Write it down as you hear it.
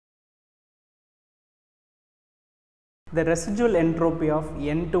The residual entropy of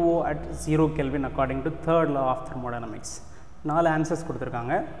N2O at 0 Kelvin according to third law of thermodynamics. 4 answers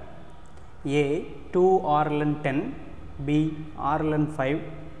கொடுத்திருக்காங்க. A 2 R ln 10, B R ln 5,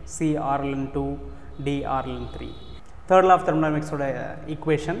 C R ln 2, D R ln 3. Third law of thermodynamics ஓட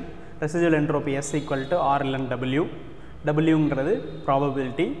equation residual entropy S equal to R ln W. W ங்கிறது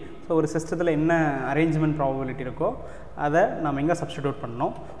probability. So ஒரு சிஸ்டத்தில் என்ன arrangement probability இருக்கோ அதை நம்ம எங்கே சப்ஸ்டிடியூட்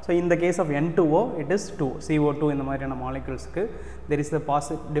பண்ணோம். ஸோ இந்த case of N2O it is 2 CO2 இந்த மாதிரியான மாலிகுல்ஸ்க்கு there is the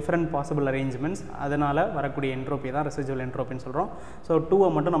different possible arrangements, அதனால் வரக்கூடிய என்ட்ரோபி தான் ரெசிஜுவல் என்ட்ரோபின்னு சொல்கிறோம். ஸோ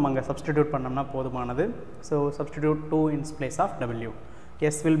 2-ஐ மட்டும் நம்ம அங்கே சப்ஸ்டிடியூட் பண்ணோம்னா போதுமானது. ஸோ சப்ஸ்டிடியூட் 2 இன்ஸ் place of W.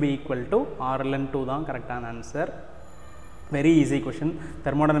 S will be equal to R ln 2 தான் கரெக்டான answer. Very easy question.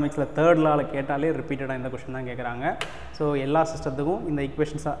 தெர்மோடைனமிக்ஸில் third லாவில் கேட்டாலே ரிப்பீட்டடாக இந்த கொஷின் தான் கேட்குறாங்க. ஸோ எல்லா சிஸ்டத்துக்கும் இந்த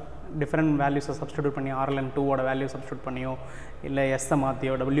ஈக்குவேஷன்ஸாக டிஃப்ரெண்ட் வேல்யூஸை சப்ஸ்டிடியூட் பண்ணி R ln 2ஓட வேல்யூ சப்ஸ்டிடியூட் பண்ணியோ இல்லை எஸ்ஸை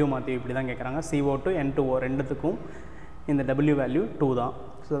மாற்றியோ W மாற்றியோ இப்படி தான் கேட்குறாங்க. CO2 N2O ரெண்டுத்துக்கும் இந்த W வேல்யூ 2 தான்.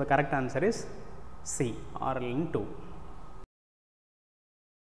 So the correct answer is C, R ln 2.